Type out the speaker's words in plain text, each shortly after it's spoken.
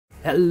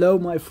Hello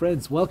my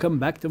friends, welcome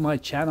back to my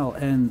channel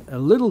and a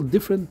little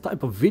different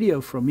type of video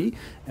from me,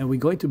 and we're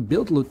going to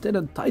build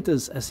Lieutenant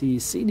Titus as he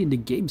is seen in the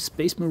game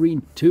Space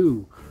Marine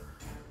 2.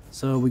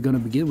 So we're going to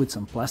begin with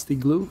some plastic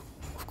glue,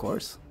 of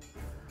course,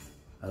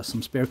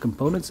 some spare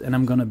components, and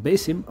I'm going to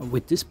base him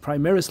with this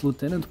Primaris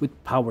Lieutenant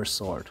with Power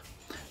Sword.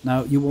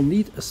 Now you will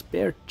need a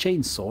spare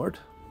chain sword.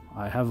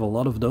 I have a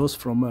lot of those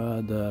from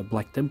the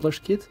Black Templars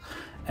kit,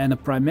 and a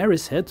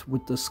Primaris head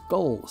with the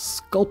skull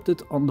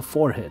sculpted on the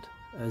forehead.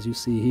 As you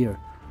see here,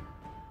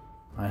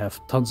 I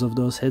have tons of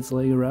those heads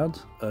laying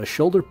around. A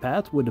shoulder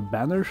pad with a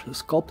banner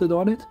sculpted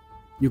on it.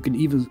 You can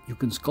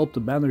sculpt the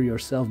banner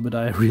yourself, but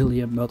I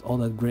really am not all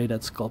that great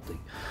at sculpting.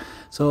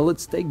 So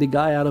let's take the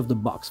guy out of the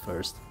box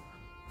first.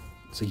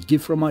 It's a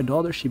gift from my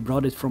daughter. She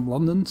brought it from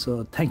London,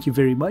 so thank you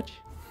very much.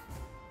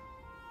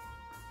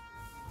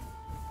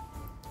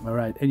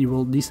 Alright, and you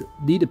will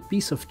need a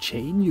piece of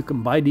chain. You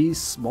can buy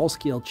these small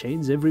scale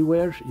chains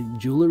everywhere in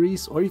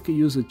jewelries, or you can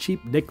use a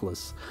cheap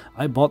necklace.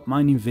 I bought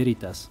mine in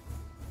Veritas.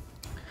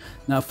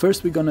 Now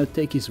first we're gonna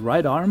take his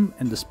right arm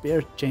and the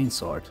spare chain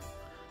sword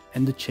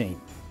and the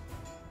chain.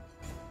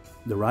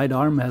 The right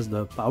arm has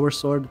the power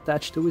sword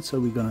attached to it,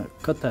 so we're gonna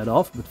cut that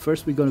off, but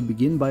first we're gonna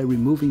begin by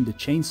removing the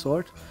chain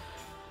sword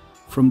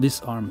from this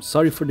arm.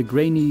 Sorry for the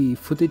grainy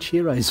footage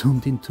here, I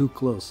zoomed in too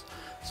close.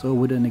 So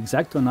with an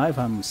X-Acto knife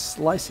I'm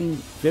slicing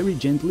very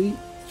gently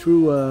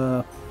through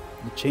the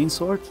chain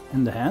sword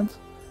in the hand,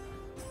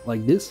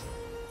 like this.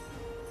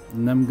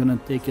 And I'm gonna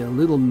take a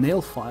little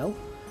nail file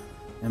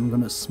and I'm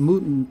gonna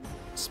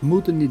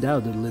smoothen it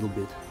out a little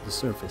bit, the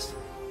surface.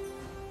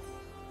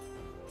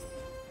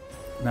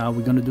 Now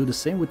we're gonna do the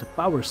same with the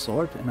power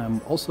sword, and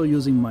I'm also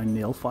using my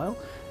nail file.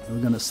 And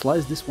we're gonna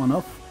slice this one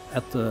off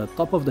at the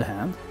top of the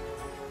hand,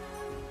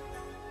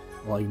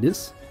 like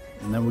this.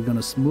 And then we're gonna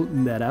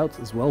smoothen that out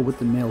as well with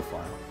the nail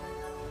file,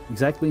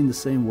 exactly in the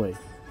same way.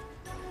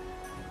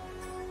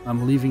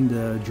 I'm leaving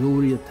the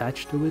jewelry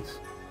attached to it,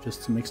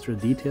 just some extra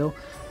detail.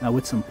 Now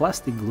with some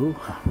plastic glue,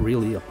 I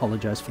really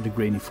apologize for the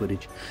grainy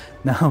footage.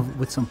 Now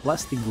with some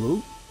plastic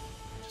glue,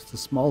 just a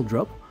small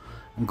drop,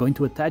 I'm going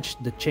to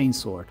attach the chain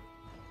sword.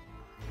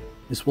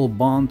 This will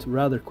bond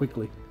rather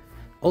quickly.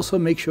 Also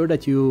make sure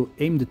that you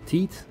aim the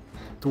teeth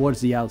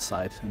towards the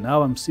outside. And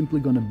now I'm simply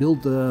gonna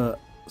build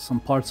some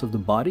parts of the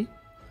body,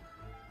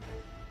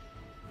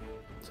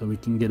 so we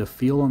can get a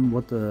feel on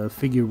what the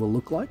figure will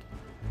look like.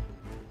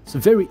 It's a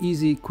very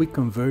easy, quick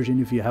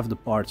conversion if you have the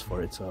parts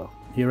for it. So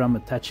here I'm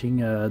attaching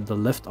the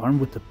left arm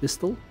with the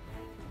pistol.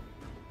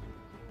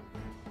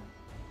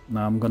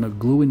 Now I'm gonna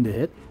glue in the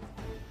head.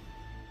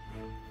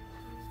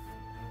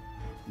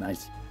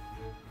 Nice.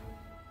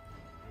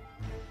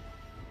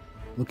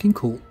 Looking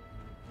cool.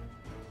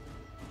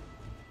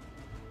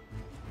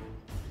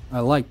 I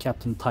like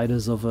Captain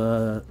Titus of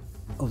the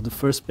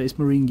first Space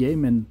Marine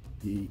game, and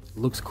he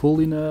looks cool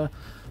in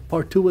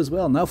part 2 as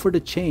well. Now for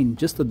the chain,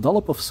 just a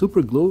dollop of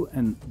super glue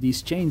and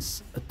these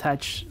chains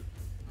attach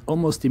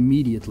almost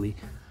immediately.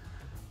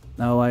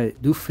 Now I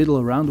do fiddle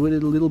around with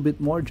it a little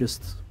bit more,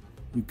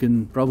 you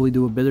can probably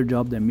do a better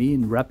job than me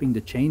in wrapping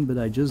the chain, but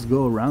I just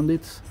go around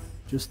it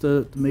just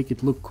to make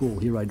it look cool.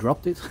 Here I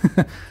dropped it.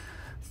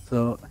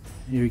 So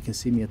here you can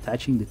see me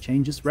attaching the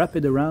chain. Just wrap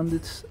it around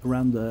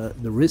the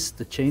wrist,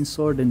 the chain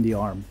sword and the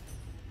arm,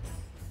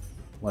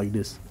 like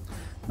this.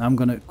 Now I'm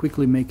gonna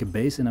quickly make a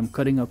base, and I'm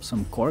cutting up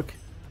some cork,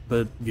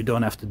 but you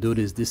don't have to do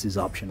this, this is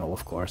optional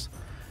of course.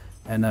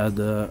 And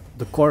the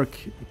cork,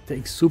 it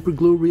takes super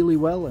glue really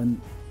well, and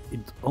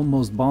it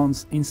almost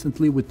bonds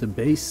instantly with the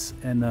base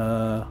and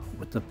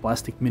with the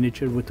plastic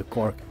miniature with the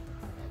cork.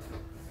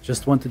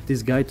 Just wanted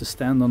this guy to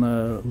stand on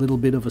a little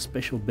bit of a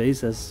special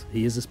base, as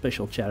he is a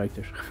special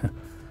character.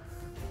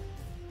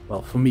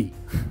 Well, for me.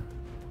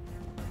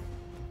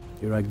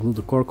 Here I glued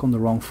the cork on the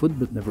wrong foot,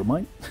 but never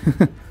mind.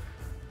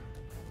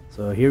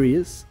 So here he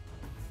is,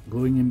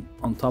 gluing him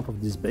on top of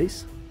this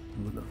base,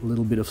 with a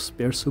little bit of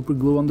spare super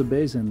glue on the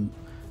base and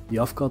the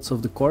offcuts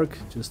of the cork,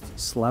 just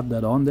slap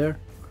that on there.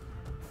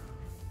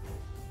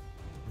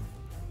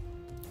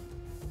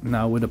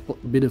 Now with a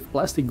bit of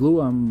plastic glue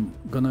I'm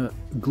gonna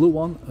glue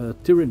on a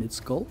Tyrannid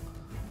skull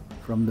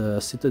from the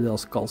Citadel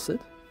skull set.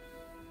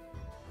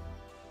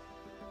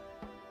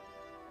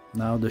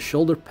 Now the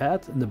shoulder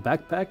pad and the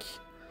backpack,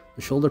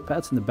 the shoulder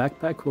pads and the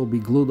backpack will be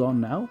glued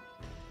on now.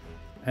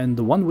 And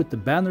the one with the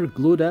banner,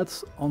 glue that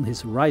on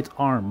his right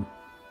arm.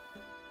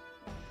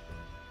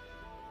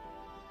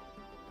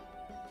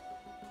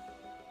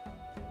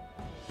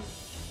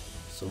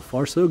 So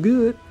far so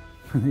good.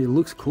 It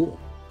looks cool.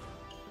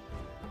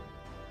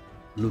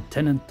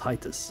 Lieutenant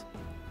Titus.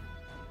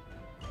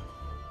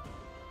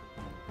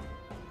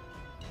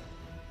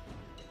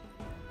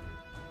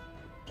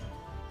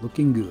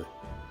 Looking good.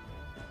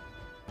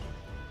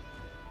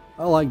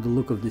 I like the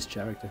look of this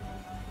character.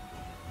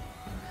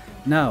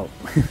 Now,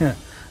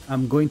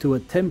 I'm going to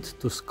attempt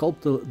to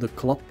sculpt the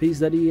cloth piece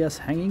that he has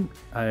hanging.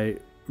 I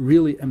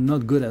really am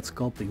not good at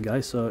sculpting,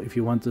 guys, so if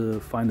you want to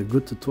find a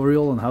good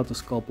tutorial on how to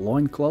sculpt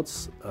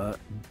loincloths,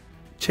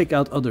 check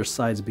out other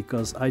sites,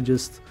 because I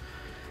just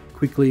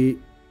quickly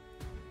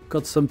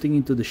cut something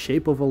into the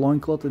shape of a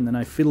loincloth, and then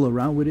I fiddle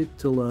around with it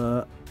till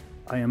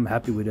I am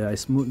happy with it. I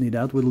smoothen it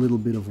out with a little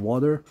bit of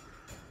water,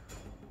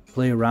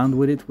 play around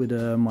with it with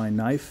my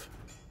knife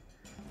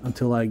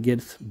until I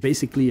get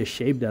basically a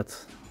shape that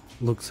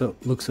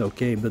looks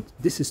okay. But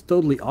this is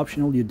totally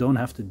optional, you don't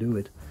have to do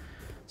it.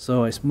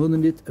 So I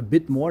smoothened it a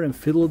bit more and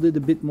fiddled it a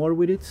bit more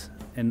with it.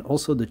 And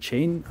also the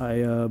chain, I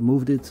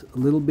moved it a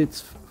little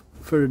bit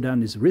further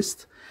down his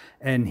wrist.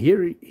 And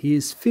here he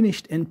is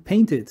finished and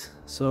painted.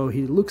 So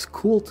he looks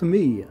cool to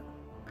me.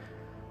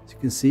 As you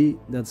can see,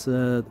 that's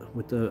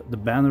with the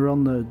banner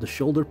on the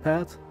shoulder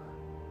pad.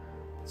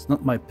 It's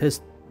not my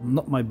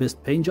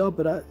best paint job,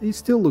 but it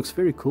still looks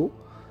very cool.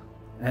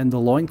 And the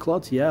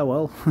loincloth, yeah,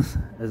 well,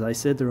 as I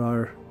said, there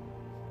are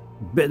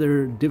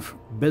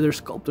better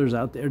sculptors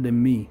out there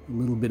than me. A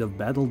little bit of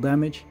battle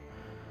damage.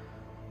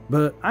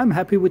 But I'm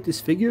happy with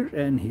this figure,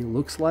 and he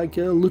looks like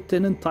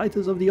Lieutenant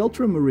Titus of the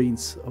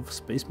Ultramarines of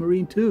Space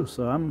Marine 2.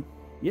 So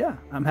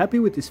I'm happy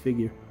with this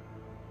figure.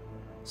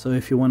 So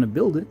if you want to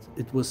build it,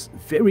 it was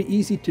very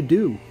easy to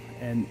do.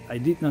 And I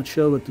did not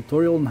show a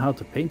tutorial on how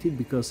to paint it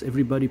because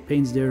everybody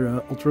paints their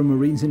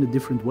Ultramarines in a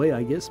different way,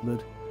 I guess.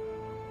 But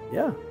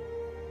yeah,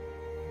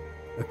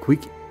 a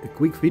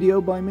quick video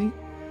by me.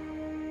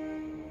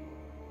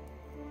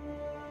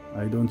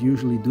 I don't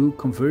usually do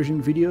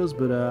conversion videos,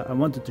 but I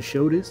wanted to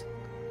show this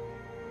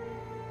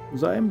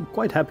because I am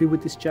quite happy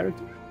with this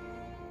character.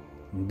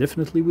 And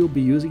definitely will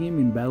be using him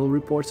in battle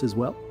reports as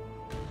well.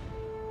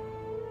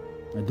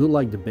 I do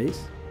like the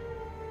base.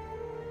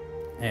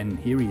 And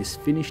here he is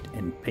finished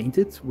and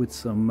painted with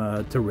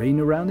some terrain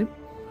around him.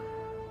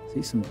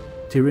 See some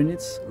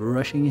Tyranids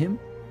rushing him.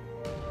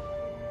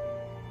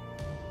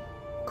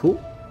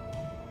 Cool.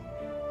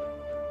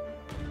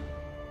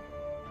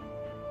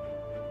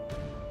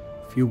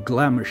 Few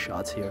glamour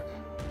shots here.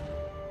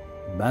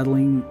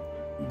 Battling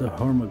the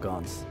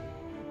Hormagons.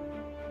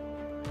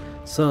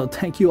 So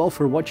thank you all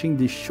for watching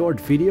this short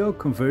video,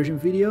 conversion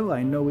video.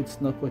 I know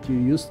it's not what you're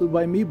used to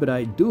by me, but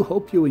I do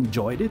hope you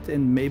enjoyed it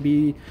and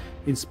maybe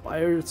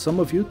inspired some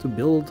of you to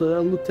build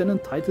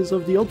Lieutenant Titus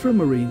of the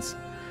Ultramarines.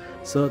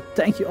 So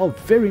thank you all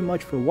very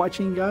much for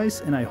watching, guys,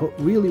 and I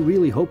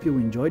really hope you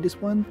enjoyed this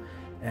one,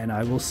 and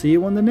I will see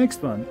you on the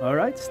next one.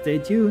 Alright, stay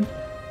tuned.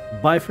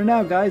 Bye for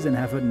now, guys, and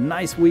have a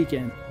nice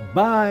weekend.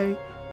 Bye!